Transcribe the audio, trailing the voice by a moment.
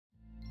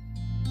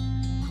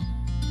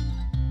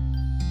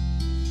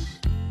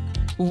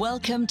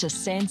Welcome to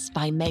Sense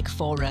by Meg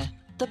Faure,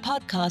 the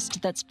podcast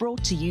that's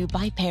brought to you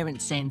by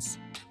ParentSense,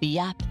 the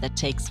app that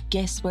takes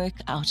guesswork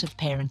out of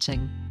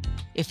parenting.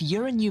 If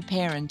you're a new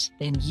parent,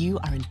 then you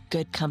are in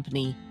good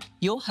company.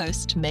 Your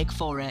host, Meg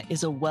Faure,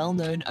 is a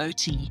well-known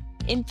OT,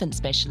 infant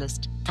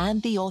specialist,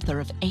 and the author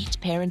of 8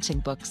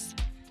 parenting books.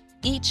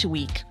 Each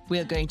week,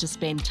 we're going to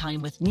spend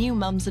time with new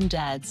mums and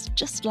dads,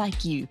 just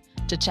like you,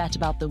 to chat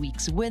about the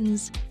week's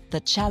wins, the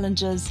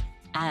challenges,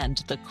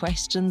 and the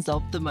questions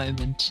of the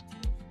moment.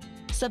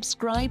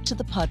 Subscribe to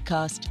the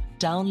podcast,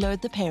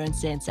 download the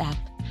ParentSense app,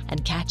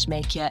 and catch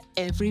Meg here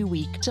every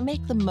week to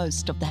make the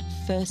most of that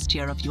first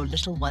year of your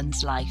little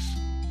one's life.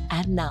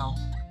 And now,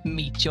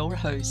 meet your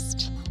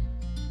host.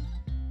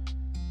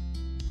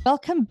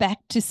 Welcome back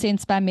to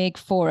Sense by Meg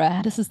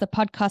Faure. This is the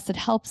podcast that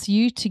helps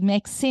you to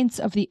make sense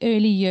of the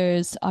early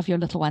years of your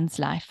little one's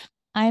life.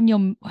 I am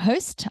your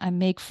host, I'm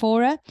Meg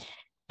Faure.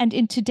 And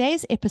in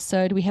today's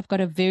episode, we have got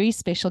a very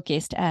special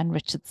guest, Ann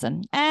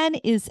Richardson. Ann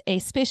is a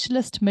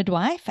specialist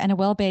midwife and a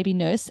well baby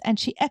nurse, and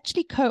she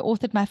actually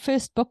co-authored my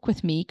first book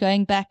with me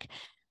going back,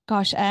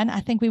 Ann, I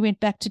think we went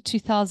back to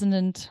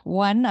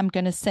 2001, I'm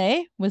going to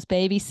say, was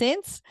Baby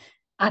Sense.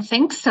 I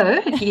think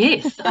so.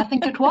 Yes, I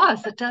think it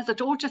was. It does.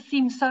 It all just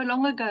seems so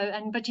long ago,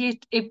 but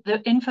yet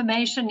the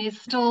information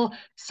is still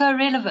so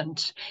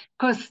relevant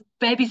because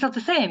babies are the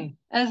same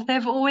as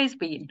they've always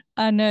been.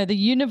 I know, the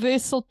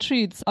universal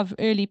truths of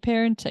early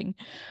parenting.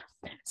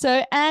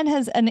 So Ann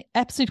has an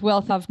absolute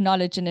wealth of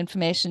knowledge and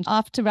information.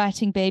 After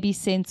writing Baby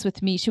Sense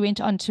with me, she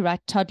went on to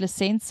write Toddler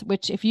Sense,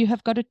 which if you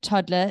have got a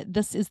toddler,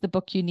 this is the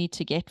book you need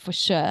to get for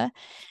sure.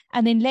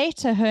 And then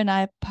later, her and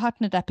I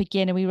partnered up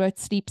again and we wrote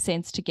Sleep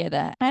Sense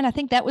together. And I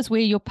think that was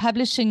where your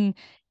publishing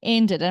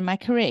ended. Am I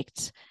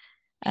correct?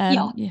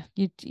 Yeah.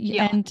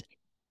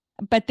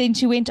 But then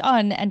she went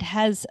on and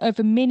has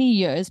over many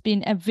years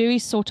been a very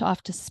sought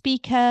after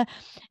speaker,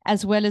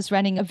 as well as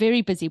running a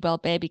very busy well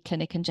baby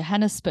clinic in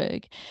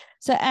Johannesburg.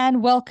 So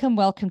Ann,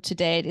 welcome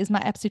today. It is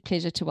my absolute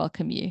pleasure to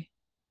welcome you.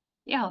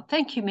 Yeah,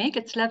 thank you, Meg.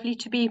 It's lovely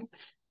to be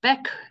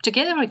back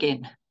together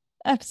again.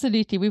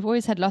 Absolutely. We've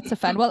always had lots of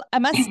fun. Well, I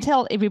must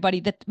tell everybody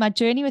that my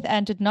journey with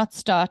Ann did not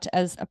start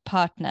as a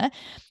partner.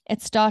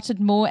 It started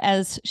more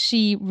as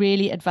she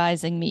really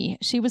advising me.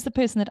 She was the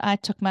person that I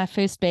took my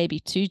first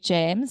baby to,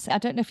 James. I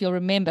don't know if you'll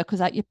remember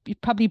because you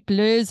probably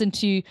blurs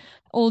into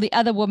all the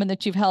other women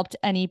that you've helped,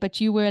 Annie,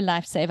 but you were a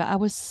lifesaver. I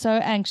was so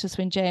anxious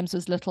when James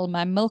was little.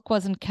 My milk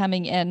wasn't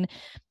coming in,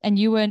 and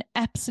you were an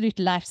absolute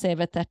lifesaver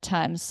at that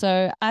time.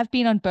 So I've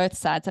been on both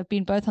sides. I've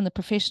been both on the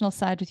professional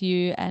side with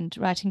you and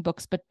writing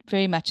books, but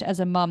very much as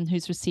a mom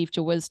who's received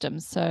your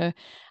wisdom. So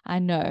I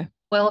know.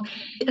 Well,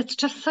 it's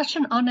just such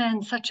an honor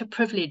and such a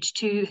privilege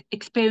to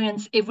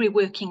experience every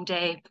working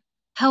day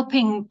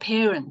helping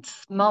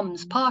parents,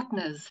 moms,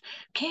 partners,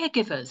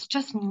 caregivers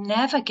just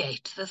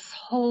navigate this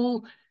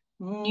whole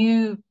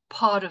new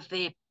part of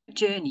their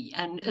journey.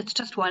 And it's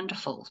just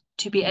wonderful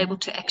to be able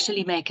to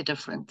actually make a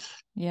difference.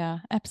 Yeah,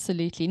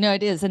 absolutely. No,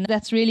 it is. And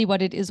that's really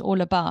what it is all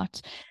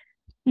about.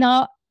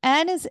 Now,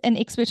 Ann is an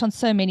expert on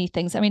so many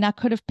things. I mean, I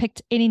could have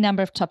picked any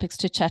number of topics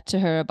to chat to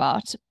her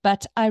about,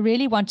 but I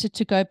really wanted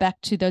to go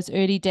back to those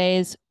early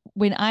days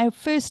when I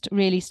first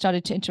really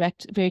started to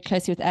interact very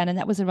closely with Ann, and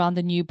that was around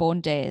the newborn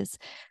days.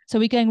 So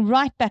we're going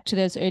right back to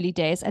those early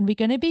days, and we're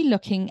going to be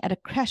looking at a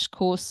crash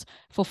course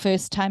for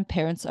first-time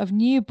parents of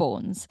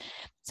newborns.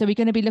 So we're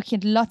going to be looking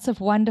at lots of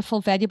wonderful,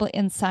 valuable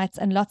insights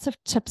and lots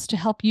of tips to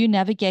help you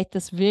navigate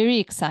this very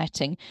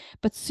exciting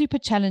but super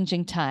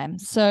challenging time.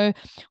 So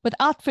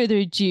without further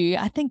ado,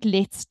 I think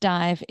let's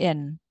dive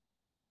in.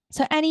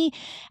 So Annie,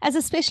 as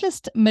a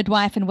specialist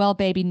midwife and well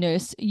baby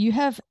nurse, you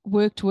have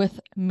worked with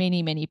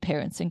many, many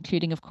parents,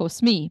 including, of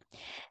course, me.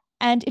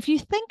 And if you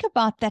think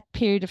about that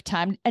period of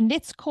time, and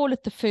let's call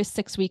it the first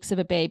 6 weeks of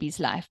a baby's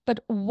life,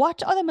 but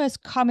what are the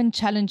most common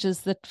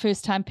challenges that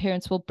first-time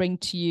parents will bring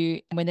to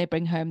you when they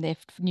bring home their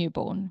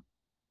newborn?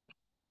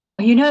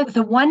 You know,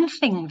 the one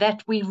thing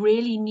that we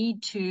really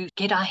need to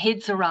get our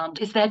heads around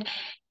is that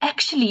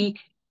actually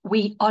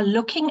we are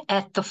looking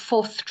at the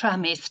 4th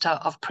trimester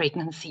of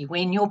pregnancy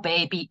when your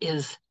baby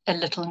is a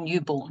little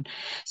newborn.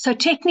 So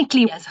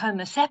technically, as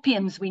Homo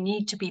sapiens, we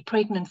need to be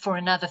pregnant for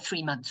another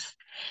 3 months.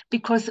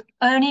 Because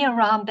only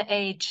around the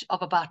age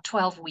of about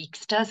 12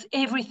 weeks does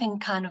everything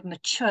kind of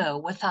mature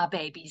with our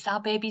babies'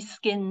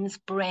 skins,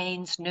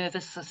 brains,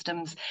 nervous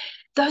systems.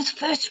 Those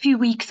first few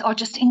weeks are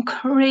just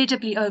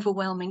incredibly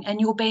overwhelming, and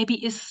your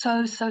baby is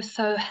so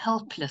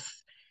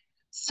helpless.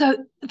 So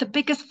the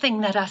biggest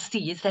thing that I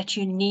see is that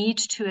you need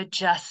to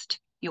adjust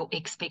your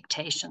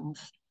expectations.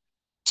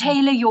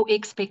 Tailor your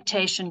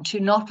expectation to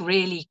not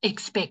really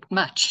expect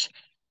much,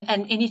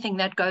 and anything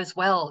that goes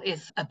well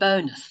is a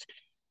bonus.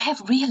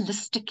 Have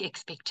realistic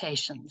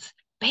expectations.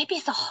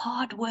 Babies are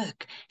hard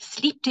work.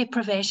 Sleep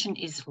deprivation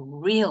is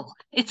real.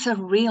 It's a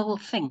real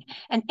thing.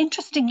 And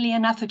interestingly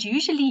enough, it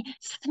usually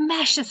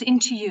smashes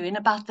into you in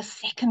about the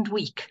 2nd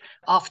week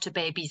after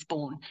baby's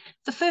born.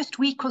 The first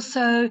week or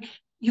so,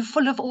 you're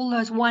full of all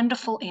those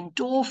wonderful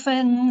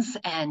endorphins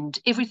and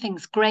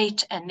everything's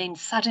great. And then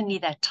suddenly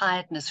that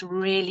tiredness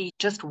really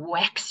just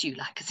whacks you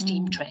like a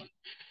steam train.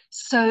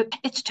 So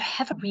it's to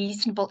have a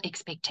reasonable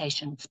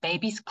expectations.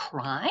 Babies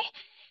cry.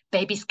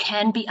 Babies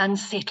can be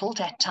unsettled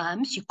at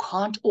times. You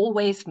can't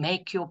always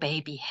make your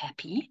baby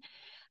happy.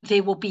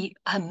 There will be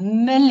a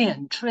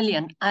million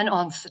trillion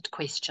unanswered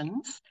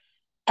questions.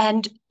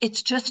 And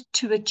it's just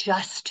to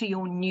adjust to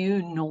your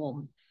new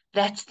norm.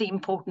 That's the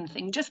important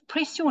thing. Just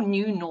press your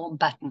new norm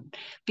button,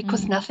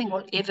 because nothing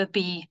will ever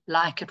be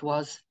like it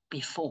was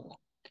before.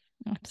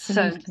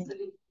 Absolutely.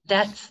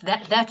 So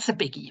that's a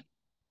biggie.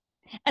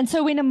 And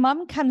so when a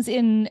mum comes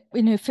in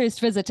her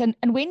first visit, and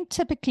when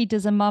typically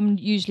does a mum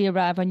usually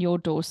arrive on your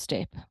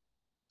doorstep?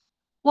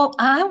 Well,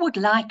 I would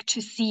like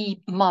to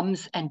see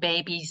mums and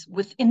babies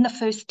within the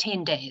first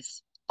 10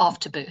 days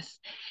after birth,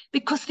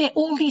 because there are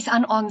all these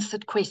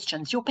unanswered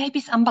questions. Your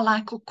baby's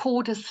umbilical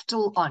cord is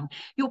still on.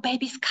 Your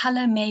baby's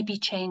color may be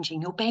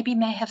changing. Your baby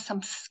may have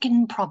some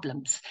skin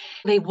problems.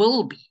 There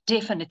will be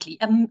definitely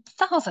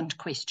 1,000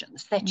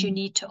 questions that you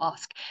need to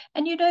ask.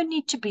 And you don't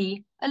need to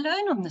be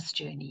alone on this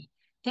journey.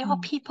 There are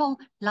people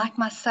like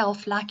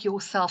myself, like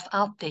yourself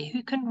out there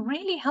who can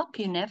really help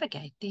you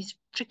navigate these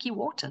tricky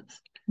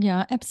waters.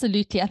 Yeah,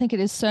 absolutely. I think it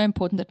is so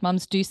important that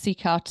mums do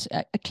seek out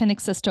a clinic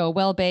sister or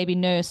well baby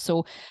nurse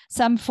or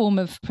some form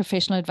of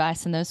professional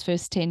advice in those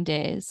first 10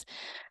 days.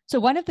 So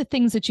one of the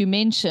things that you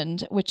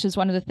mentioned, which is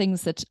one of the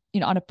things that,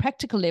 on a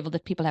practical level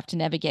that people have to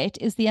navigate,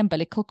 is the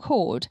umbilical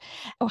cord.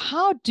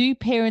 How do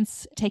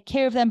parents take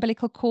care of the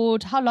umbilical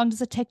cord? How long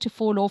does it take to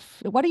fall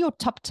off? What are your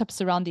top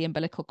tips around the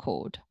umbilical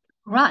cord?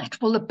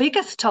 Right. Well, the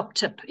biggest top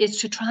tip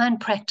is to try and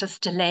practice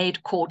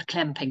delayed cord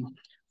clamping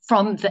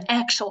from the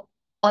actual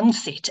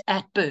onset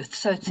at birth.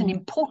 So it's an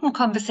important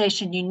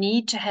conversation you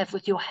need to have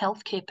with your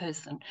healthcare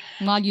person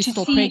while you're to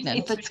still see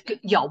pregnant. if it's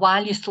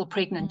while you're still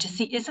pregnant, to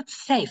see is it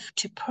safe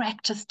to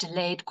practice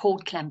delayed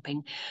cord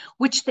clamping,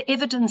 which the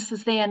evidence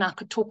is there, and I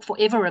could talk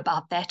forever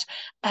about that.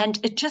 And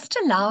it just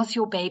allows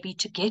your baby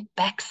to get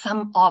back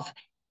some of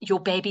your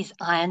baby's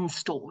iron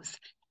stores.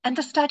 And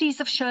the studies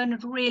have shown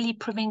it really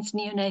prevents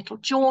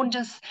neonatal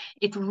jaundice.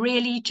 It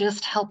really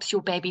just helps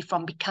your baby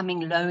from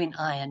becoming low in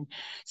iron.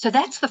 So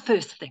that's the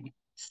first thing.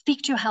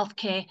 Speak to your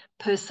healthcare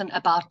person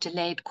about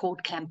delayed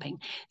cord clamping.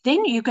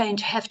 Then you're going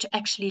to have to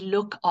actually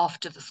look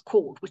after this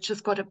cord, which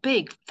has got a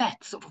big,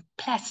 fat sort of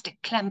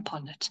plastic clamp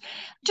on it,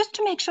 just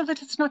to make sure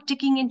that it's not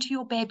digging into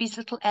your baby's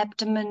little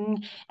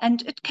abdomen.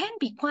 And it can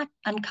be quite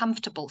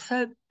uncomfortable.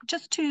 So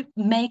just to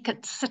make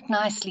it sit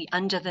nicely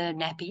under the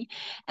nappy.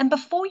 And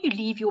before you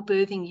leave your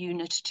birthing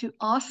unit, to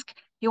ask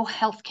your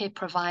healthcare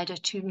provider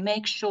to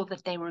make sure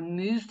that they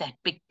remove that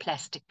big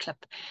plastic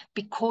clip,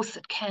 because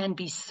it can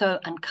be so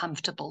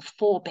uncomfortable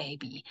for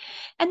baby.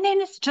 And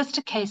then it's just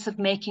a case of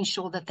making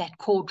sure that that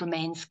cord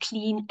remains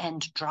clean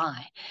and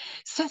dry.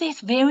 So there's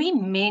very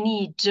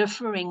many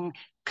differing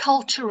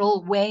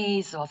cultural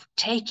ways of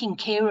taking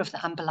care of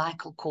the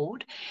umbilical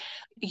cord.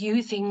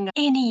 Using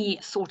any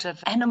sort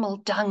of animal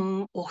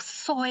dung or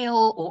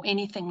soil or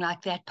anything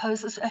like that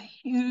poses a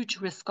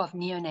huge risk of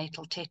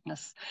neonatal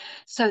tetanus.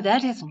 So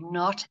that is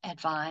not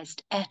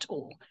advised at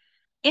all.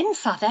 In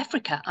South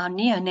Africa, our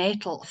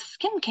neonatal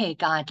skincare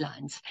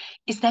guidelines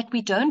is that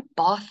we don't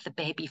bath the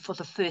baby for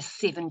the first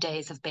 7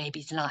 days of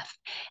baby's life,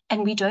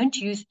 and we don't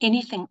use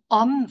anything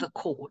on the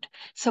cord.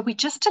 So we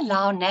just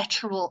allow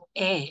natural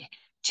air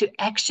to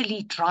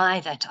actually dry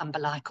that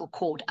umbilical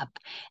cord up.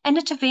 And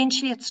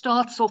it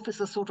starts off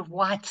as a sort of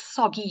white,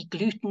 soggy,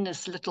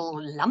 glutinous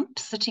little lump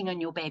sitting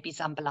on your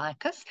baby's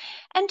umbilicus,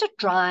 and it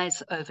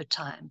dries over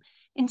time.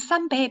 In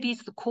some babies,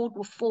 the cord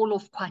will fall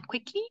off quite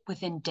quickly,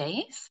 within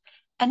days.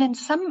 And in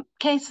some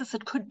cases,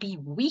 it could be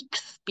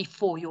weeks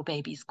before your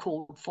baby's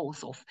cord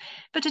falls off.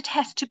 But it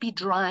has to be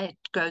dry. It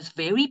goes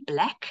very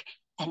black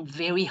and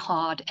very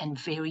hard and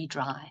very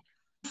dry.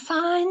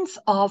 Signs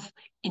of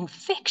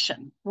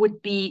infection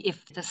would be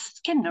if the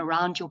skin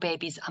around your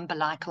baby's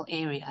umbilical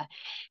area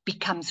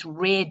becomes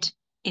red,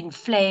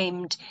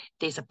 inflamed,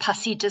 there's a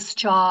pussy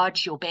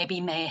discharge, your baby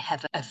may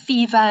have a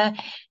fever,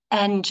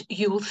 and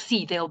you'll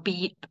see there'll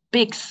be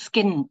big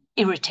skin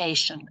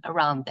irritation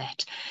around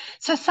that.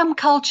 So some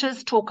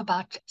cultures talk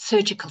about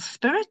surgical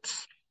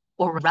spirits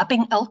or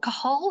rubbing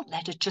alcohol,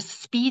 that it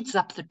just speeds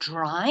up the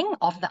drying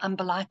of the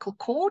umbilical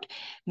cord.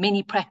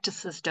 Many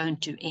practices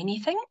don't do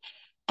anything.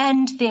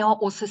 And there are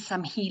also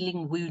some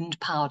healing wound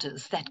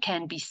powders that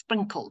can be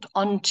sprinkled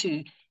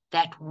onto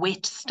that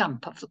wet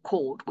stump of the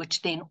cord,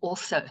 which then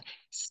also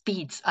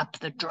speeds up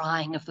the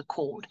drying of the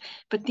cord.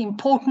 But the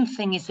important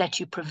thing is that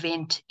you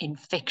prevent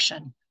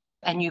infection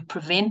and you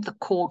prevent the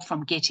cord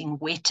from getting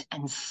wet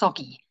and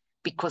soggy,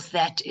 because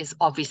that is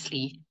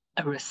obviously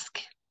a risk.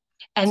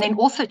 And then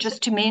also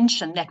just to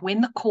mention that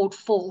when the cord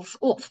falls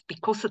off,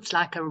 because it's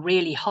like a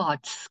really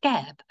hard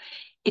scab,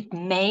 it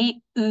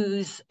may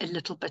ooze a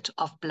little bit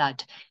of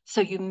blood. So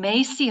you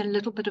may see a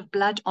little bit of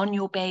blood on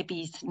your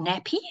baby's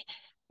nappy,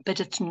 but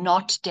it's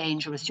not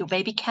dangerous. Your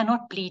baby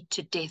cannot bleed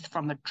to death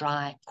from a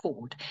dry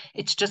cord.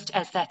 It's just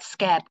as that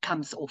scab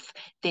comes off,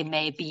 there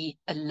may be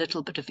a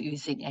little bit of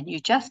oozing, and you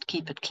just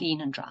keep it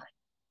clean and dry.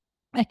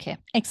 Okay,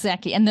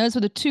 exactly. And those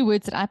were the two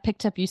words that I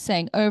picked up you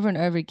saying over and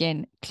over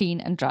again: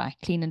 clean and dry,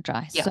 clean and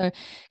dry. Yeah. So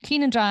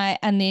clean and dry.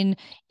 And then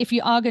if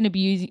you are going to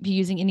be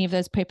using any of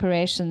those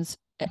preparations,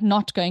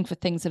 not going for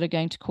things that are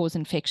going to cause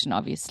infection,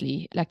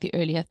 obviously, like the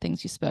earlier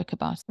things you spoke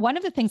about. One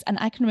of the things, and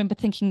I can remember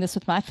thinking this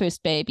with my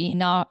first baby,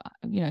 now,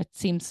 it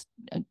seems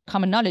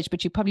common knowledge,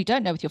 but you probably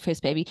don't know with your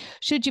first baby,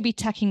 should you be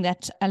tucking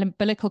that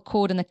umbilical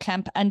cord and the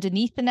clamp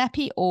underneath the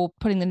nappy or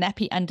putting the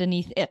nappy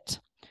underneath it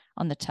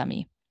on the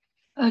tummy?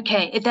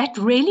 Okay, that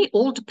really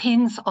all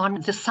depends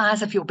on the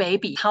size of your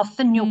baby, how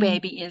thin your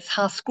baby is,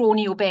 how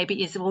scrawny your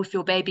baby is, or if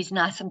your baby's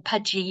nice and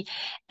pudgy,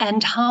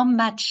 and how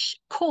much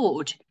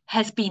cord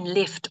has been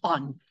left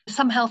on.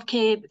 Some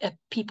healthcare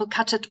people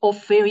cut it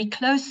off very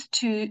close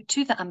to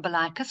the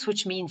umbilicus,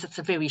 which means it's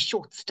a very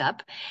short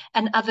stub,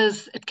 and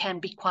others it can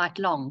be quite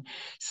long.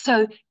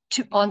 So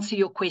to answer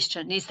your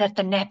question is that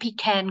the nappy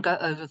can go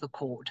over the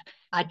cord.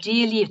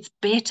 Ideally, it's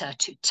better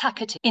to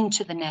tuck it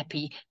into the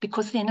nappy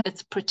because then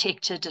it's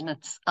protected and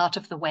it's out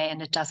of the way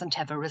and it doesn't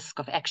have a risk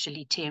of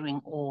actually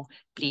tearing or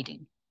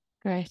bleeding.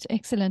 Great.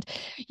 Excellent.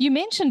 You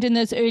mentioned in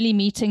those early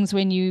meetings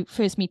when you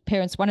first meet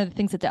parents, one of the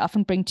things that they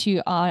often bring to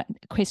you are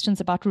questions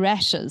about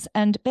rashes.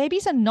 And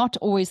babies are not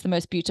always the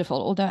most beautiful,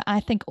 although I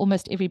think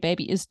almost every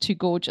baby is too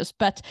gorgeous.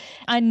 But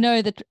I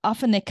know that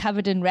often they're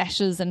covered in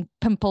rashes and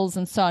pimples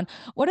and so on.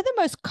 What are the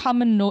most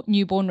common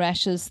newborn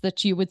rashes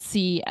that you would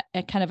see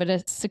kind of at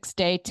a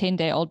 6-day,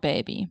 10-day-old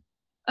baby?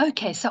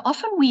 Okay, so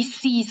often we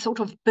see sort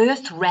of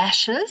birth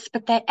rashes,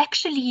 but they're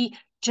actually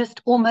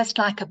just almost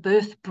like a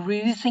birth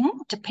bruising,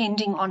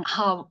 depending on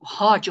how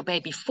hard your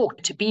baby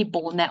fought to be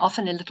born. They're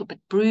often a little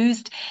bit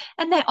bruised,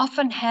 and they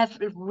often have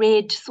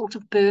red sort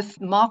of birth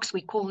marks.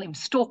 We call them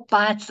stork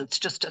bites. It's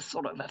just a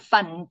sort of a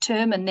fun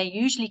term, and they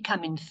usually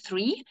come in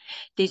 3.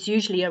 There's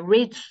usually a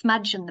red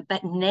smudge in the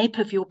nape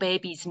of your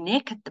baby's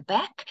neck at the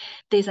back.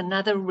 There's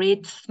another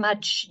red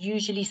smudge,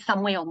 usually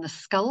somewhere on the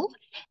skull.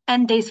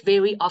 And there's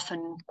very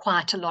often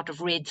quite a lot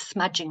of red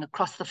smudging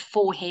across the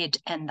forehead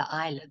and the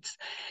eyelids.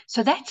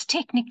 So that's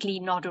technically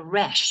not a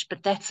rash,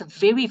 but that's a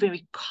very,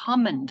 very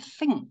common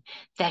thing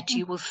that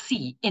you will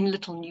see in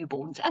little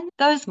newborns. And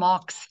those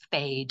marks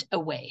fade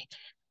away.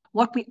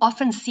 What we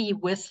often see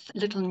with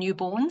little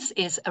newborns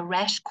is a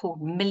rash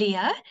called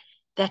milia,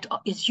 that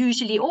is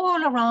usually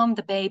all around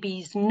the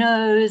baby's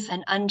nose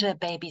and under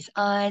baby's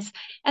eyes.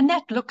 And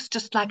that looks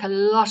just like a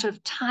lot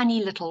of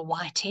tiny little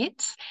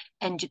whiteheads.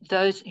 And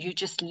those, you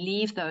just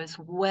leave those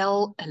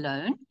well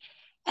alone.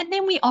 And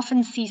then we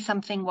often see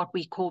something what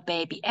we call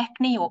baby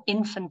acne or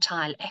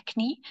infantile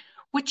acne,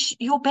 which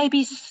your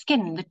baby's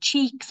skin, the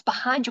cheeks,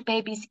 behind your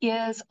baby's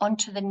ears,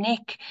 onto the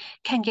neck,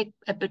 can get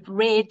a bit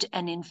red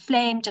and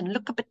inflamed and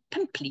look a bit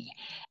pimply.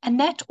 And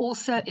that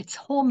also, it's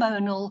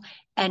hormonal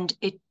and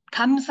it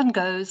comes and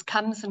goes,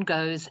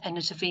 and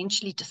it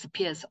eventually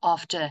disappears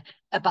after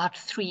about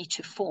 3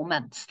 to 4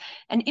 months.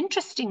 And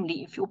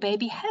interestingly, if your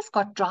baby has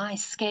got dry,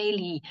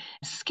 scaly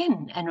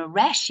skin and a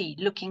rashy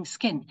looking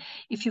skin,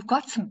 if you've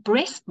got some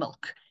breast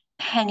milk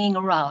hanging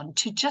around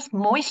to just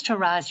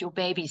moisturize your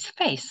baby's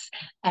face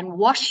and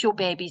wash your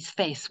baby's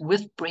face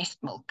with breast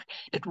milk,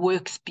 it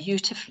works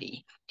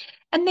beautifully.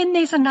 And then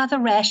there's another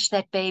rash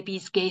that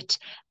babies get.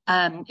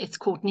 It's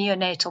called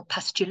neonatal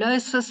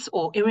pustulosis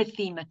or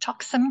erythema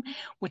toxum,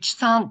 which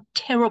sound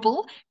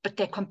terrible, but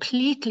they're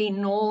completely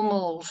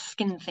normal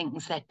skin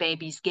things that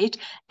babies get.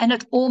 And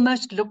it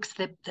almost looks,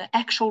 the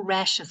actual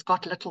rash has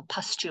got little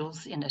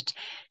pustules in it.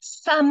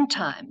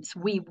 Sometimes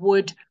we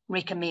would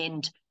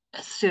recommend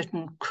a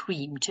certain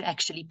cream to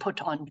actually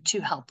put on to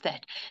help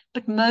that.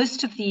 But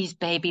most of these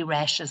baby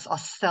rashes are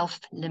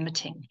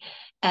self-limiting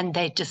and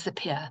they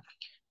disappear.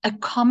 A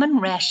common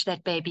rash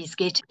that babies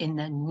get in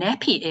the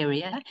nappy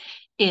area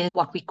is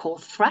what we call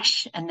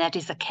thrush, and that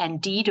is a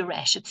candida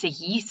rash. It's a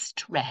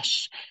yeast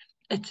rash.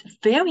 It's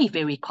very,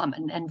 very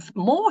common, and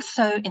more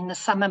so in the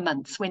summer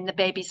months when the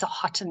babies are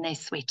hot and they're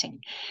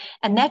sweating.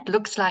 And that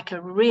looks like a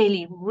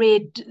really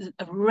red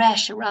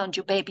rash around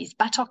your baby's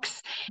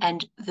buttocks.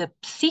 And the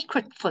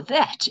secret for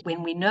that,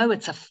 when we know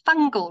it's a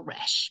fungal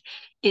rash,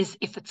 is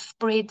if it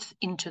spreads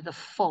into the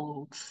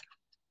folds.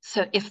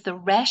 So if the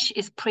rash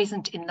is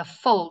present in the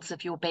folds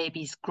of your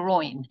baby's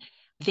groin,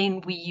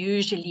 then we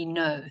usually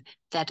know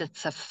that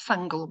it's a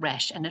fungal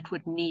rash and it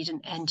would need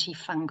an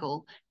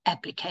antifungal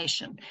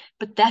application.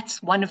 But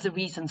that's one of the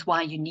reasons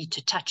why you need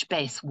to touch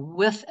base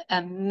with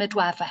a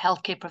midwife, a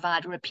healthcare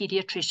provider, a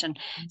pediatrician,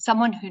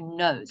 someone who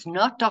knows,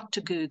 not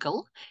Dr.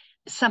 Google,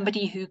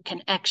 somebody who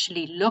can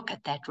actually look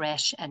at that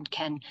rash and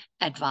can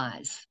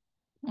advise.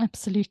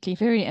 Absolutely.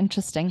 Very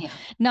interesting. Yeah.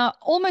 Now,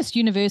 almost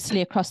universally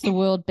across the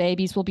world,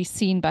 babies will be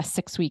seen by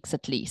 6 weeks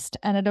at least.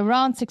 And at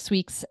around 6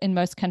 weeks in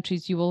most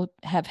countries, you will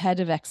have had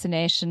a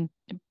vaccination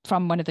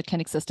from one of the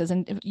clinic sisters.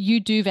 And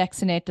you do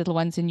vaccinate little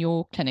ones in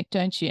your clinic,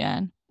 don't you,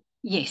 Anne?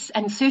 Yes.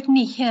 And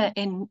certainly here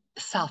in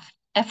South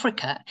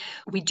Africa,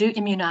 we do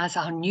immunize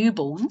our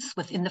newborns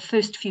within the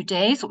first few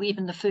days or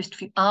even the first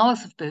few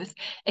hours of birth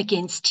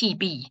against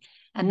TB.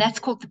 And that's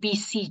called the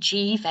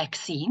BCG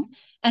vaccine.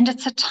 And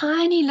it's a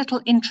tiny little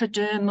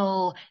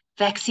intradermal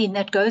vaccine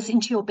that goes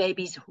into your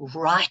baby's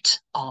right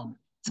arm.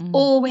 It's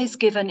always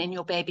given in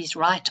your baby's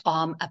right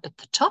arm up at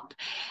the top.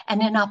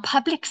 And in our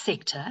public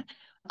sector,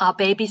 our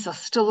babies are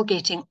still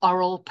getting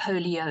oral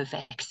polio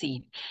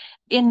vaccine.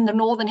 In the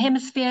Northern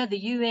Hemisphere, the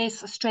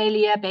US,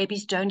 Australia,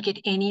 babies don't get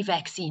any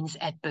vaccines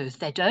at birth.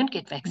 They don't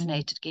get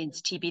vaccinated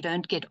against TB,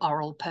 don't get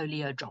oral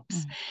polio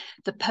drops.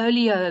 The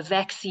polio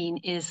vaccine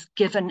is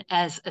given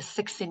as a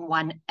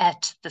 6-in-1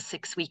 at the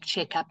 6-week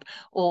checkup,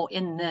 or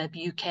in the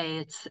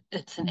UK,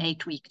 it's an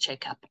 8-week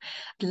checkup.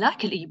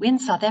 Luckily, in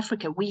South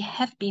Africa, we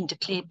have been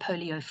declared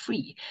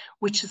polio-free,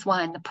 which is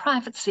why in the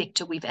private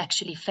sector, we've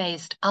actually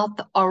phased out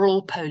the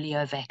oral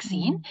polio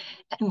vaccine,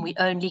 and we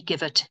only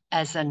give it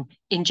as an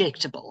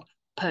injectable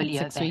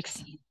polio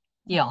vaccine.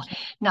 Yeah. Okay.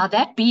 Now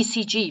that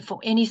BCG, for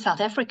any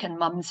South African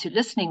mums who are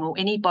listening, or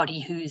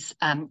anybody whose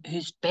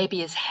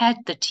baby has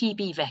had the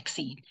TB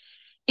vaccine,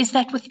 is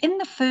that within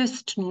the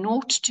first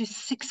 0 to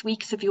 6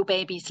 weeks of your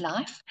baby's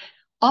life,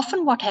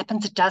 often what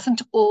happens, it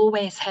doesn't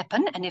always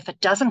happen, and if it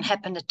doesn't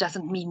happen, it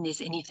doesn't mean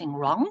there's anything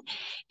wrong,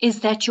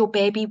 is that your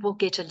baby will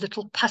get a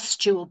little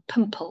pustule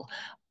pimple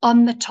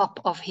on the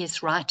top of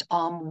his right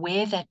arm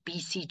where that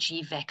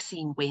BCG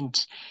vaccine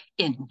went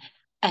in.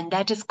 And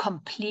that is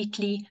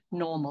completely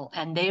normal.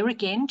 And there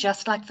again,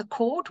 just like the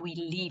cord, we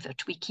leave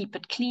it. We keep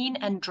it clean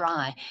and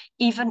dry,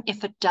 even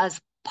if it does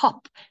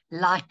pop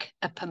like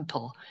a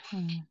pimple.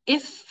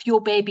 If your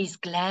baby's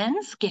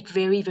glands get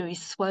very, very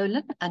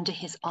swollen under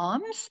his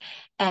arms,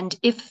 and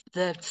if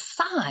the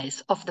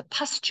size of the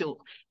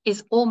pustule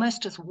is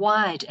almost as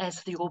wide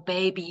as your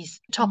baby's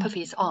top of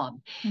his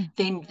arm,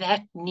 then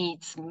that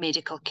needs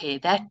medical care.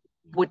 That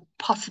would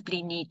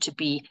possibly need to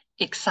be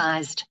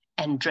excised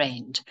and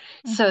drained.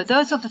 So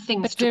those are the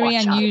things but to very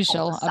watch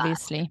unusual, out for.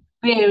 obviously.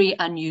 Very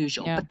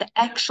unusual. Yeah. But the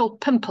actual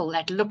pimple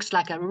that looks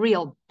like a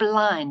real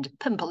blind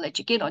pimple that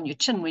you get on your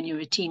chin when you're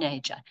a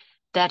teenager,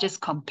 that is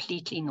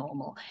completely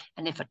normal.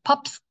 And if it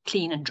pops,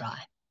 clean and dry.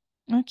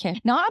 Okay.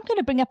 Now I'm going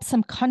to bring up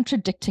some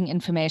contradicting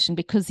information,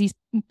 because these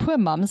poor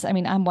mums, I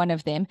mean, I'm one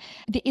of them.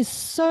 There is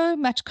so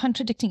much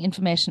contradicting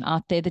information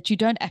out there that you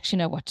don't actually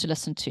know what to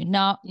listen to.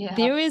 Now,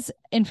 there is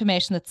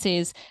information that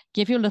says,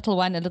 give your little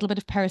one a little bit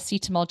of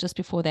paracetamol just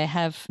before they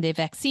have their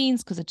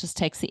vaccines, because it just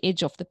takes the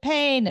edge off the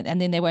pain,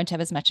 and then they won't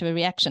have as much of a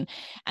reaction.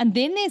 And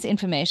then there's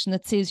information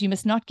that says you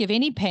must not give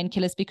any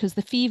painkillers because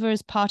the fever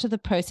is part of the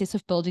process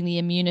of building the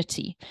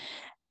immunity.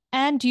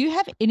 And do you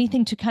have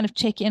anything to kind of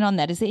check in on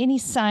that? Is there any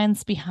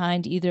science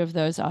behind either of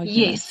those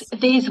arguments?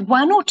 Yes, there's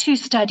 1 or 2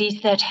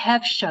 studies that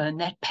have shown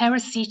that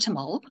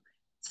paracetamol,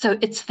 so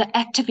it's the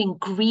active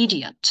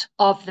ingredient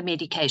of the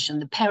medication,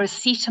 the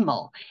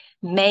paracetamol,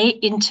 may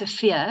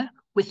interfere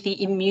with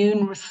the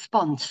immune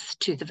response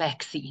to the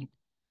vaccine.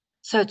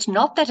 So it's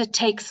not that it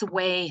takes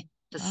away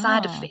the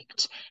side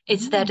effect,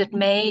 it's that it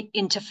may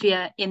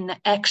interfere in the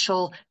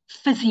actual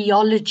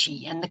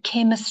physiology and the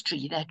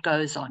chemistry that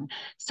goes on.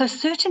 So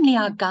certainly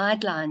our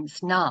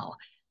guidelines now,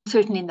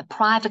 certainly in the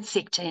private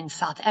sector in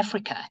South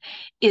Africa,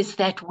 is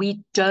that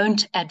we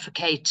don't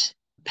advocate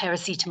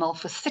paracetamol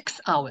for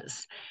 6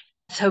 hours.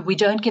 So we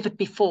don't give it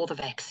before the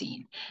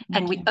vaccine,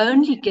 and we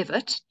only give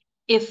it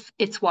if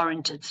it's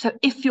warranted. So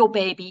if your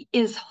baby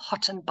is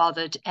hot and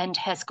bothered and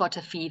has got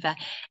a fever,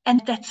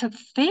 and that's a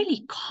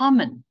fairly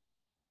common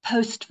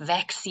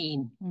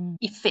post-vaccine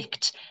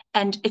effect,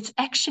 and it's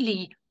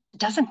actually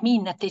doesn't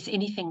mean that there's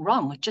anything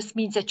wrong. It just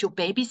means that your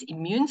baby's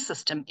immune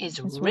system is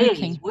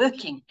really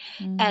working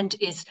and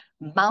is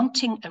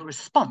mounting a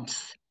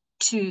response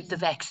to the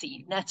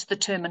vaccine. That's the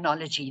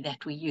terminology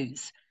that we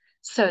use.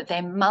 So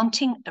they're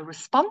mounting a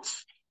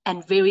response,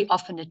 and very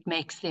often it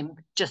makes them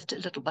just a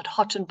little bit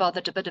hot and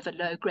bothered, a bit of a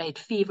low-grade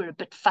fever, a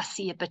bit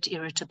fussy, a bit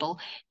irritable,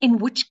 in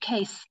which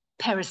case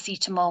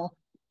paracetamol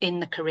in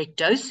the correct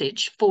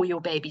dosage for your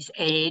baby's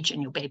age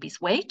and your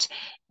baby's weight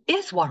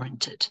is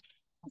warranted.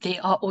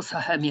 There are also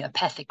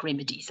homeopathic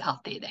remedies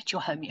out there that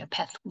your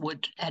homeopath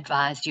would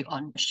advise you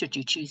on, should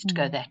you choose to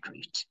go that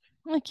route.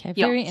 Okay,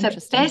 very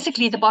interesting. So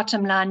basically the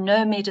bottom line,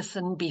 no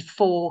medicine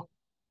before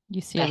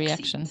you see a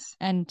reaction,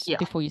 and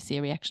before you see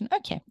a reaction.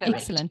 Okay, correct.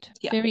 Excellent.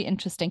 Yeah. Very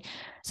interesting.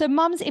 So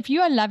moms, if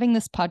you are loving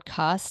this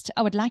podcast,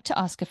 I would like to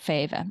ask a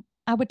favor.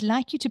 I would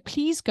like you to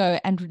please go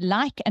and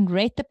like and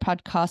rate the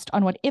podcast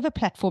on whatever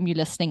platform you're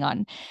listening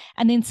on,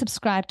 and then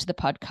subscribe to the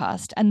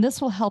podcast. And this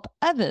will help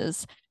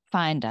others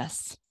find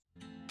us.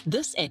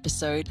 This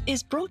episode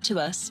is brought to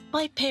us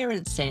by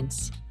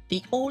ParentSense,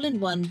 the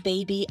all-in-one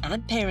baby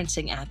and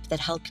parenting app that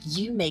helps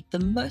you make the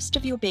most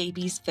of your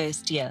baby's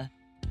first year.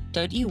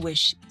 Don't you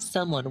wish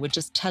someone would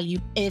just tell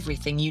you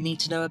everything you need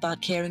to know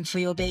about caring for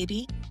your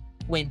baby?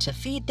 When to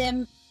feed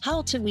them,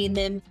 how to wean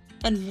them,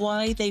 and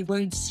why they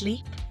won't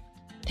sleep?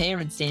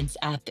 ParentSense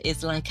app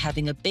is like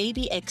having a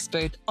baby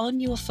expert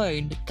on your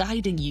phone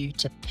guiding you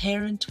to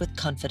parent with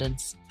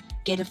confidence.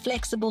 Get a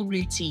flexible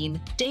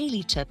routine,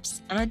 daily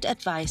tips, and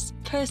advice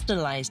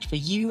personalized for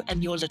you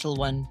and your little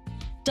one.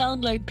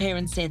 Download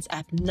Parent Sense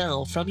app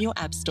now from your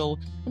app store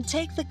and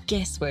take the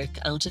guesswork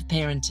out of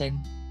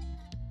parenting.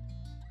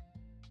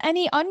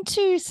 Annie, on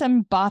to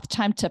some bath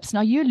time tips.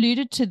 Now, you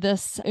alluded to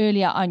this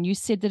earlier on. You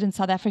said that in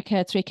South Africa,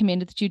 it's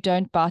recommended that you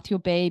don't bath your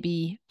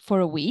baby for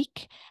a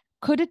week.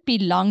 Could it be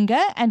longer?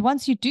 And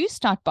once you do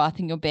start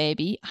bathing your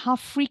baby, how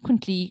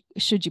frequently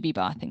should you be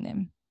bathing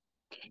them?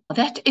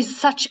 That is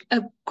such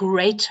a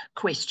great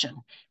question,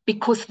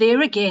 because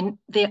there again,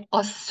 there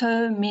are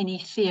so many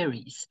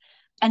theories.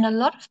 And a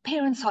lot of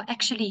parents are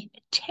actually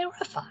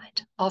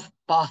terrified of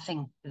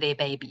bathing their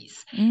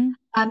babies.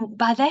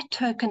 By that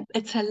token,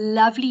 it's a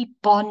lovely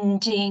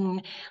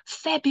bonding,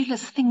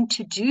 fabulous thing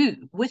to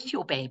do with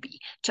your baby,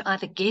 to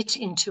either get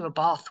into a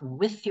bath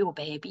with your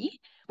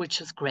baby, which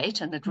is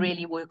great, and it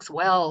really works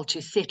well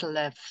to settle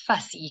a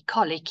fussy,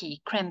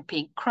 colicky,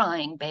 cramping,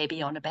 crying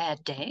baby on a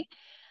bad day.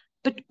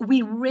 But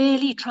we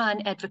really try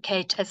and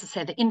advocate, as I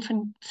say, the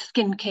infant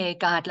skincare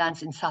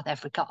guidelines in South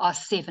Africa are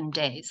 7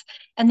 days.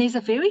 And there's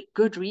a very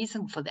good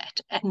reason for that.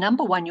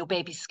 Number one, your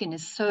baby's skin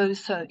is so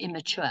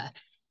immature.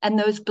 And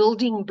those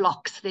building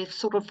blocks, they're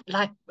sort of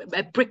like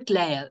a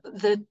bricklayer.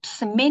 The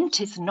cement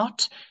is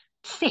not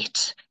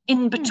set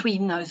in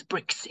between those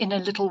bricks in a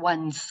little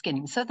one's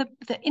skin. So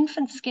the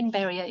infant skin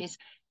barrier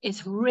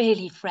is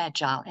really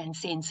fragile and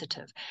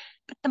sensitive.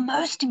 But the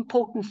most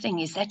important thing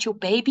is that your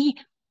baby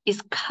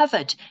is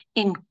covered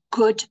in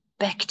good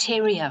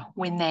bacteria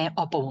when they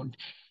are born.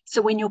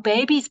 So when your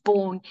baby's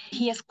born,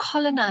 he has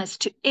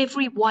colonized to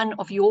every one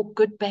of your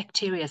good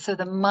bacteria. So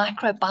the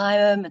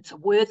microbiome, it's a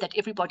word that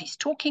everybody's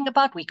talking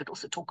about. We could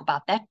also talk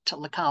about that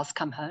till the cows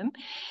come home.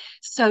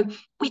 So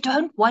we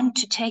don't want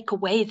to take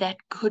away that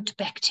good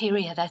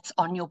bacteria that's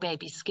on your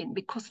baby's skin,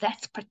 because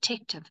that's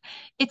protective.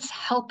 It's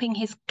helping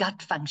his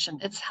gut function.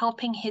 It's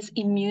helping his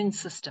immune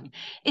system.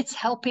 It's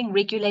helping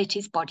regulate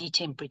his body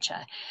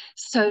temperature.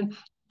 So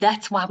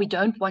that's why we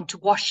don't want to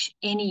wash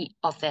any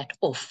of that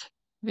off.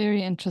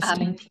 Very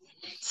interesting.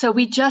 So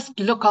we just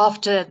look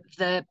after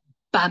the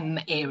bum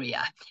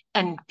area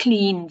and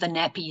clean the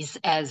nappies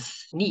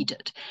as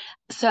needed.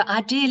 So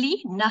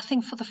ideally,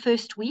 nothing for the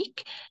first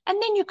week.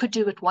 And then you could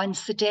do it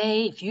once a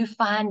day. If you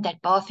find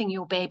that bathing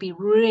your baby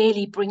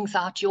really brings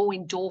out your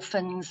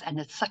endorphins and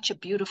it's such a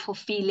beautiful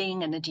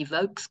feeling and it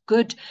evokes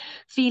good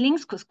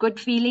feelings, because good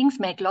feelings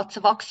make lots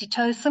of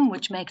oxytocin,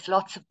 which makes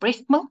lots of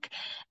breast milk.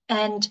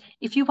 And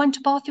if you want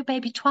to bath your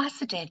baby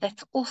twice a day,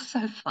 that's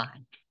also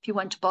fine. If you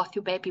want to bath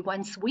your baby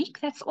once a week,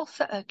 that's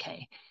also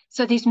okay.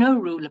 So there's no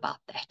rule about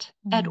that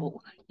at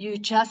all. You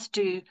just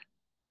do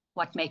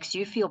what makes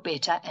you feel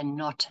better and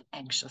not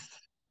anxious.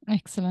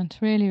 Excellent.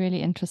 Really,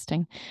 really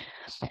interesting.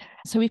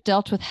 So we've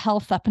dealt with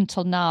health up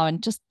until now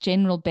and just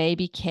general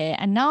baby care.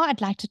 And now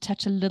I'd like to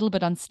touch a little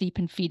bit on sleep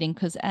and feeding,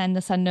 because, and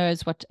this I know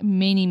is what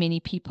many,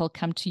 many people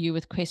come to you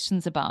with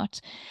questions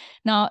about.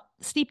 Now,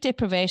 sleep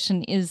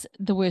deprivation is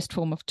the worst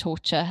form of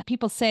torture.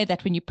 People say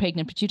that when you're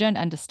pregnant, but you don't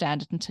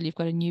understand it until you've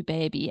got a new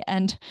baby.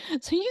 And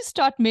so you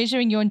start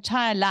measuring your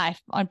entire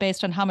life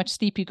based on how much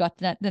sleep you got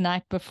the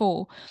night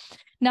before.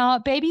 Now,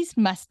 babies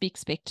must be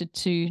expected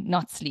to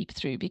not sleep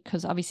through,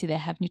 because obviously they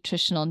have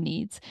nutritional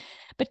needs.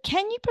 But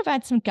can you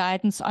provide some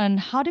guidance on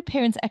how do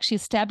parents actually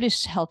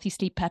establish healthy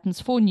sleep patterns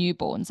for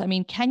newborns? I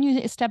mean, can you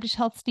establish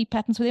healthy sleep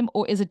patterns for them,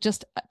 or is it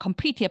just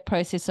completely a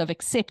process of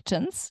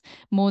acceptance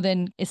more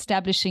than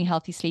establishing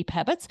healthy sleep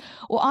habits?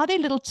 Or are there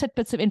little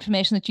tidbits of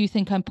information that you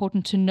think are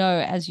important to know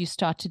as you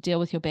start to deal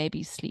with your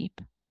baby's sleep?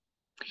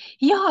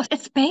 Yeah,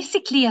 it's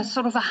basically a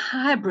sort of a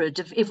hybrid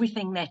of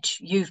everything that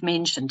you've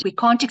mentioned. We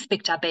can't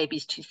expect our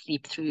babies to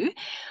sleep through.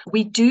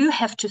 We do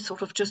have to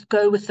sort of just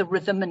go with the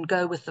rhythm and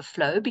go with the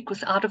flow,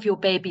 because out of your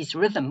baby's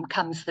rhythm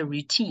comes the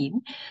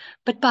routine.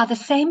 But by the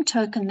same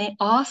token, there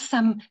are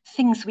some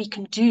things we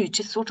can do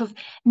to sort of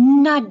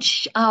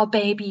nudge our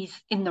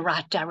babies in the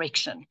right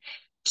direction,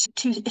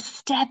 to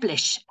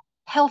establish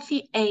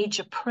healthy,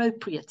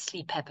 age-appropriate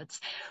sleep habits.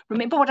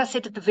 Remember what I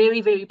said at the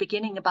very, very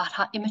beginning about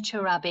how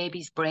immature our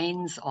babies'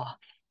 brains are,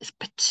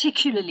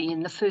 particularly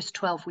in the first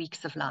 12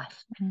 weeks of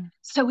life.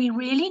 So we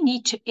really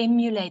need to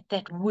emulate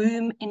that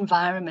womb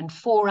environment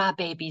for our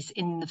babies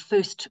in the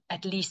first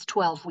at least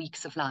 12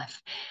 weeks of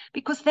life,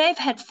 because they've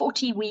had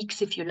 40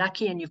 weeks, if you're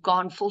lucky and you've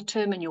gone full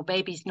term and your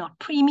baby's not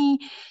preemie.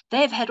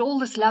 They've had all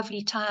this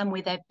lovely time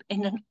where they're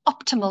in an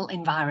optimal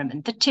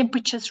environment. The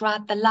temperature's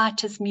right, the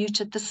light is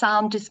muted, the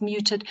sound is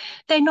muted.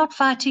 They're not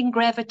fighting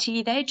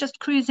gravity. They're just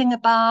cruising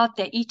about.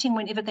 They're eating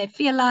whenever they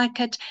feel like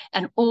it,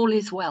 and all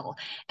is well.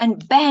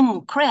 And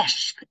bang,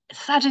 crash,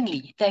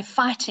 suddenly they're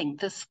fighting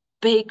this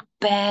big,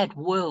 bad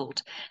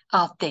world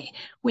out there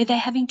where they're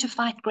having to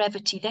fight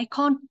gravity. They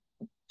can't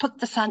put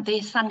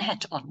their sun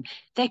hat on.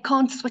 They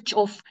can't switch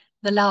off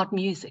the loud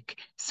music.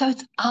 So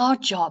it's our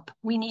job.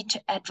 We need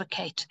to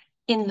advocate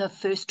in the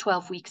first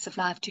 12 weeks of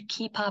life to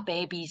keep our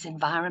baby's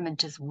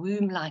environment as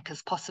womb-like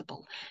as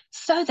possible,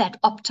 so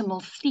that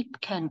optimal sleep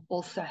can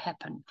also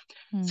happen.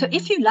 So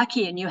if you're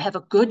lucky and you have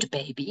a good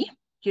baby,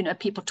 you know,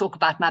 people talk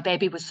about my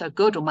baby was so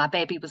good, or my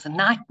baby was a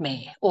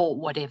nightmare, or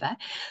whatever.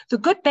 The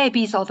good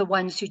babies are the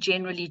ones who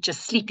generally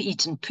just sleep,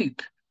 eat, and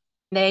poop.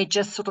 They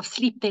just sort of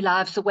sleep their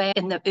lives away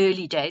in the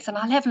early days. And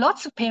I'll have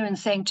lots of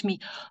parents saying to me,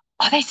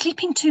 are they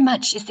sleeping too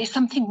much? Is there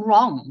something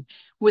wrong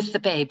with the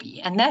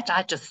baby? And that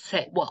I just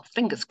say, well,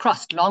 fingers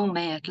crossed, long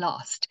may it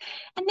last.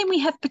 And then we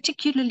have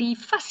particularly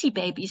fussy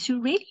babies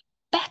who really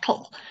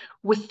battle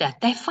with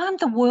that. They find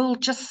the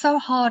world just so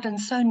hard and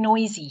so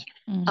noisy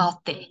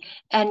out there,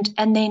 and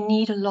they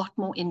need a lot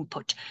more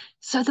input.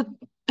 So the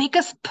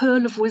biggest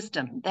pearl of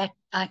wisdom that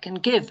I can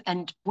give,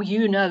 and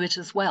you know it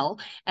as well,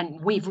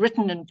 and we've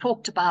written and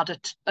talked about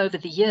it over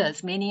the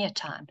years many a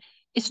time,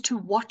 is to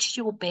watch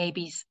your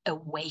baby's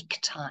awake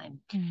time.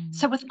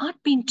 So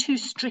without being too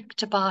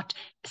strict about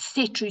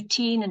set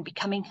routine and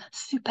becoming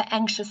super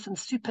anxious and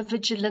super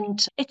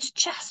vigilant, it's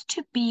just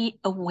to be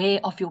aware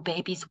of your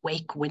baby's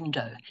wake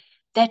window.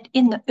 That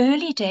in the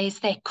early days,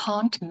 they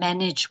can't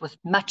manage with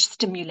much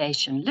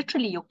stimulation.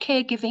 Literally, your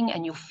caregiving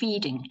and your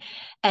feeding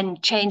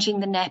and changing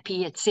the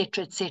nappy,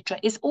 etc.,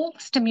 is all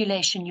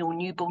stimulation your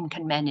newborn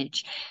can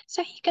manage.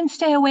 So he can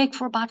stay awake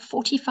for about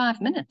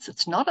 45 minutes.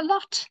 It's not a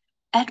lot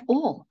at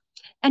all.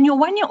 And your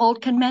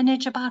 1-year-old can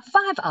manage about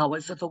 5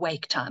 hours of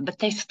awake time, but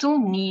they still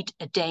need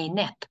a day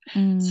nap.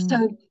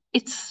 So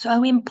it's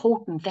so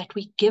important that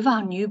we give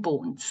our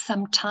newborns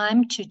some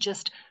time to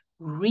just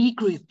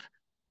regroup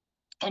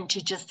and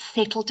to just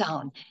settle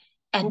down.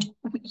 And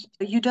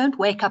you don't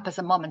wake up as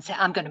a mom and say,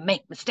 I'm going to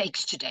make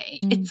mistakes today.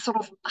 It's sort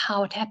of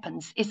how it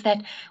happens, is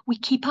that we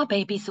keep our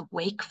babies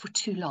awake for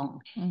too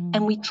long.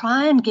 And we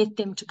try and get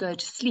them to go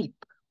to sleep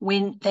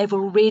when they've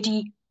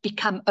already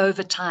become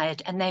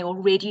overtired and they're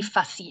already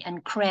fussy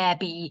and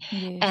crabby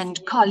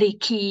and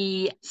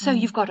colicky. So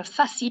you've got a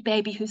fussy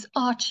baby who's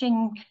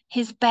arching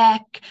his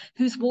back,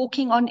 who's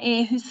walking on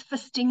air, who's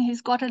fisting,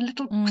 who's got a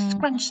little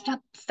scrunched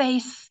up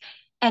face.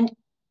 And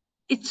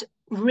it's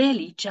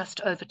really just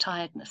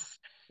overtiredness.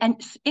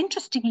 And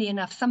interestingly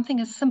enough, something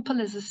as simple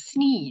as a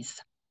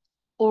sneeze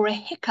or a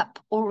hiccup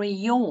or a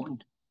yawn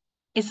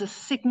is a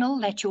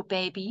signal that your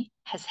baby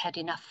has had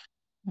enough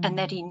and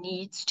that he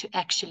needs to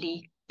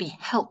actually be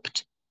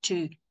helped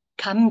to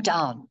come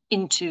down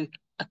into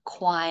a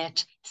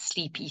quiet,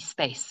 sleepy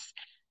space.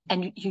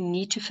 And you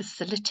need to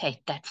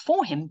facilitate that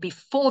for him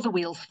before the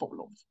wheels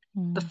fall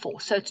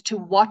off. So it's to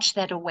watch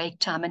that awake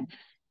time. And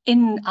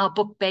in our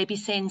book, Baby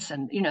Sense,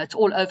 and it's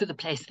all over the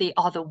place, there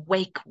are the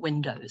wake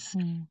windows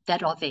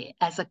that are there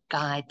as a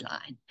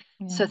guideline.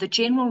 So the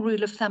general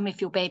rule of thumb,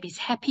 if your baby's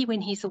happy when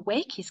he's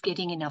awake, he's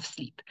getting enough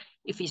sleep.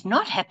 If he's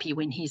not happy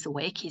when he's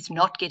awake, he's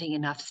not getting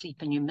enough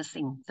sleep and you're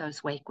missing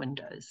those wake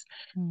windows.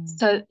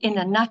 So in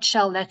a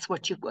nutshell, that's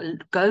what you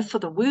go for: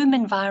 the womb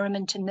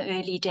environment in the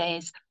early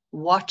days,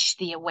 watch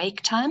the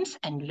awake times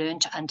and learn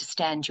to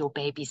understand your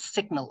baby's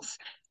signals.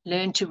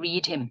 Learn to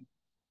read him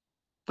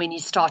when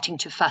he's starting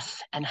to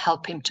fuss and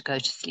help him to go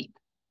to sleep.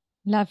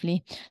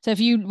 Lovely. So if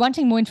you're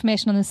wanting more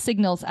information on the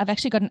signals, I've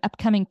actually got an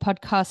upcoming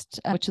podcast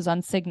which is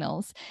on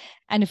signals.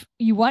 And if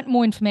you want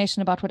more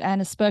information about what Anne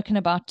has spoken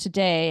about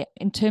today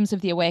in terms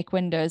of the awake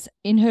windows,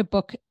 in her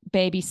book,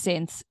 Baby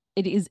Sense,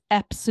 it is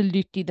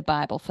absolutely the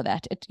Bible for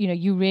that.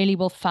 You really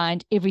will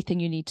find everything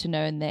you need to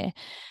know in there.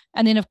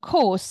 And then, of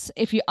course,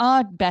 if you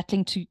are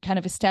battling to kind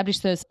of establish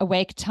those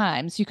awake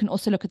times, you can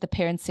also look at the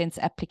Parent Sense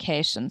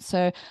application.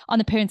 So on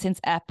the Parent Sense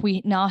app,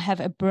 we now have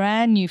a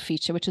brand new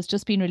feature which has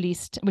just been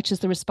released, which is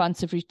the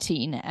responsive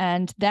routine.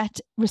 And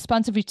that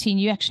responsive routine,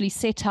 you actually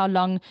set how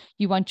long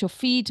you want your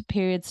feed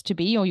periods to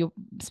be, or your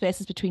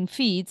spaces between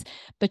feeds,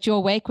 but your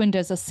awake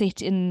windows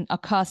are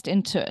cast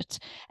into it,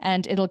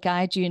 and it'll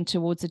guide you in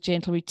towards a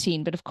gentle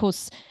routine. But of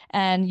course,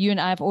 and you and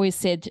I have always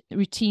said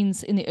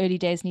routines in the early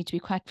days need to be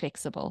quite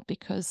flexible,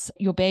 because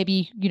your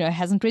baby,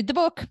 hasn't read the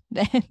book.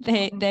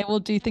 They will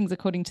do things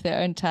according to their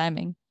own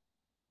timing.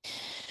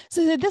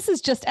 So this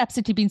has just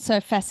absolutely been so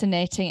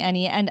fascinating,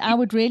 Annie, and I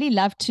would really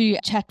love to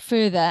chat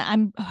further.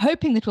 I'm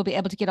hoping that we'll be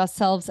able to get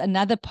ourselves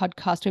another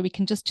podcast where we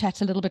can just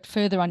chat a little bit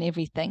further on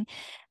everything.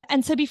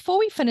 And so before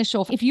we finish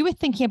off, if you were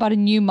thinking about a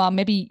new mom,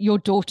 maybe your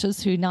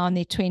daughters who are now in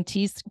their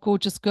 20s,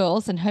 gorgeous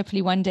girls, and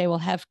hopefully one day will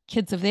have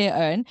kids of their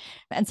own.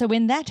 And so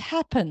when that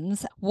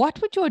happens, what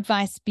would your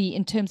advice be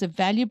in terms of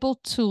valuable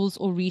tools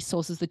or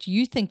resources that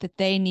you think that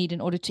they need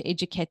in order to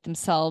educate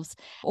themselves,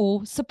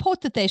 or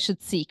support that they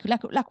should seek?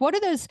 Like what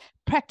are those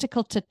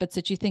practical tidbits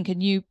that you think a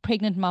new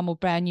pregnant mom or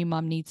brand new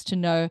mom needs to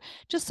know,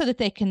 just so that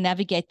they can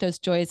navigate those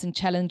joys and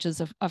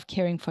challenges of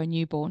caring for a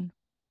newborn?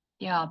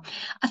 Yeah,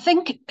 I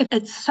think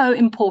it's so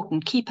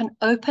important. Keep an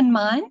open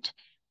mind,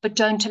 but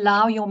don't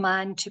allow your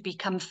mind to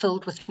become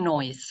filled with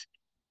noise.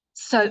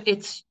 So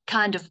it's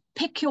kind of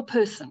pick your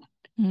person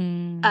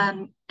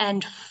and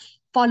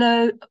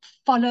follow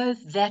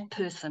that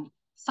person.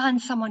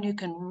 Find someone who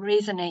can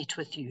resonate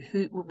with you,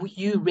 who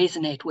you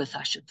resonate with,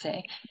 I should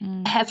say.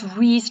 Have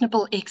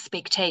reasonable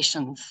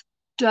expectations.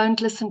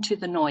 Don't listen to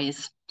the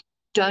noise.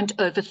 Don't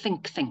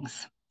overthink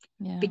things.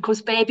 Yeah.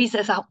 Because babies,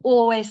 as I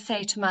always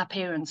say to my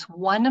parents,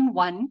 1 and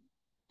 1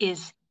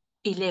 is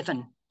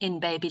 11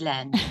 in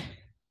babyland,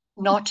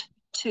 not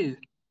 2.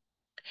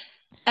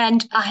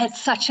 And I had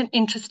such an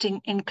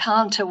interesting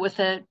encounter with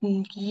a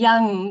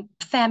young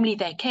family.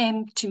 They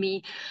came to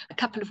me a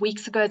couple of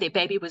weeks ago. Their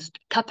baby was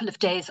a couple of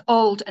days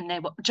old, and they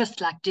were just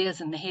like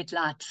deers in the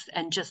headlights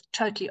and just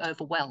totally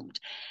overwhelmed.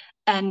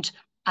 And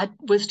I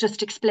was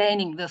just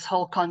explaining this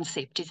whole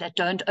concept is that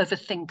don't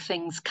overthink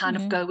things, kind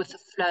of go with the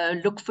flow,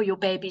 look for your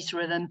baby's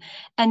rhythm.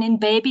 And in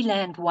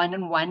Babyland, 1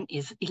 and 1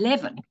 is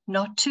 11,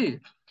 not 2.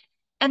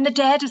 And the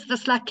dad is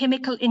this like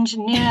chemical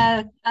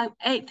engineer.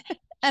 He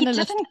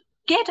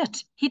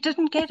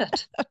didn't get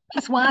it.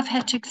 His wife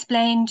had to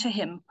explain to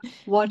him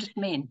what it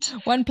meant.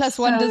 1 +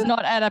 1 does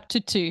not add up to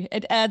 2.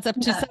 It adds up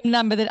to some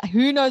number that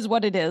who knows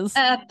what it is.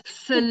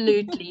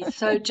 Absolutely.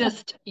 So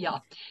just,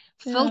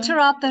 filter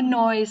out the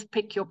noise,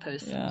 pick your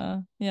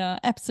person. Yeah,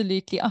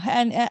 absolutely.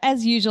 And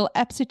as usual,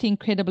 absolutely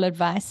incredible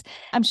advice.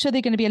 I'm sure there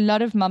are going to be a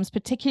lot of mums,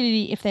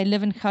 particularly if they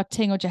live in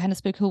Gauteng or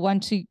Johannesburg, who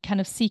want to kind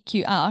of seek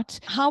you out.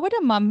 How would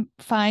a mum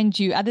find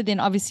you, other than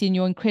obviously in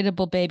your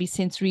incredible Baby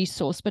Sense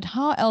resource, but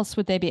how else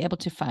would they be able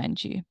to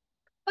find you?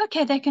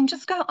 Okay, they can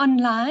just go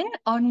online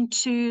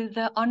onto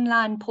the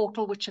online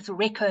portal, which is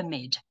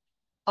Recomed,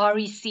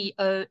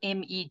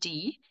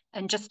 RECOMED,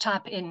 and just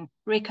type in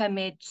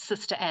Recomed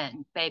Sr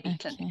Ann Baby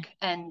Clinic,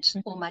 and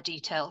all my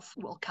details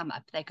will come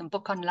up. They can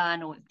book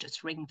online or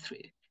just ring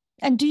through.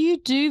 And do you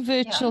do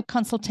virtual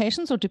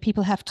consultations, or do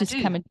people have to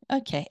come in?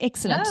 Okay,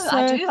 excellent. No,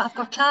 I do. I've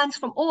got clients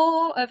from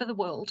all over the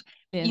world.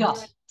 Yeah.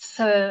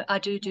 So I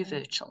do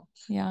virtual.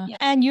 Yeah.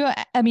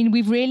 And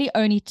we've really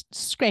only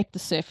scraped the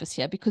surface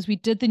here, because we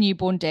did the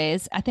newborn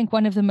days. I think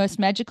one of the most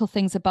magical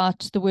things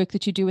about the work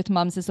that you do with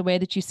mums is the way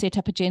that you set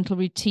up a gentle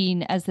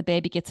routine as the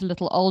baby gets a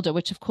little older,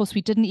 which of course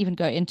we didn't even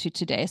go into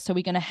today. So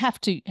we're going to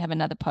have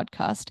another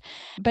podcast.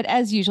 But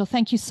as usual,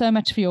 thank you so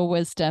much for your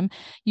wisdom.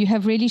 You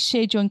have really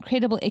shared your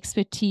incredible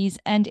expertise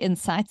and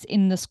insights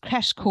in this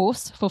crash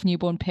course for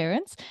newborn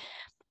parents.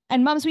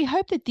 And mums, we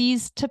hope that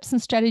these tips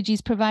and strategies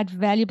provide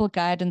valuable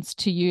guidance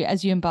to you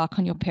as you embark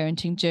on your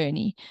parenting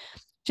journey.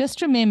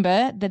 Just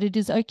remember that it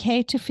is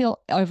okay to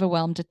feel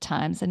overwhelmed at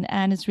times, and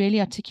Anne has really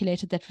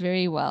articulated that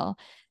very well.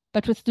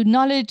 But with the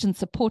knowledge and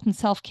support and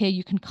self-care,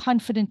 you can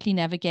confidently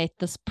navigate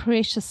this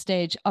precious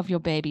stage of your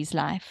baby's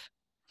life.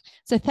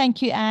 So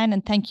thank you, Anne,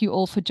 and thank you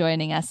all for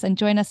joining us. And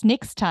join us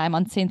next time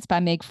on Sense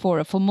by Meg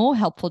Faure for more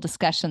helpful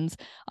discussions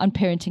on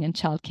parenting and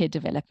childcare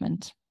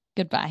development.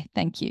 Goodbye.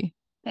 Thank you.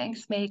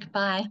 Thanks, Meg.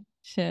 Bye.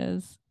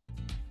 Cheers.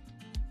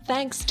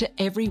 Thanks to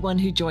everyone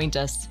who joined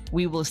us.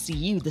 We will see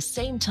you the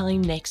same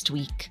time next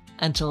week.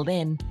 Until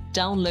then,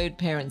 download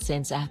Parent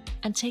Sense app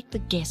and take the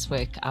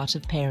guesswork out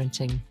of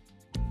parenting.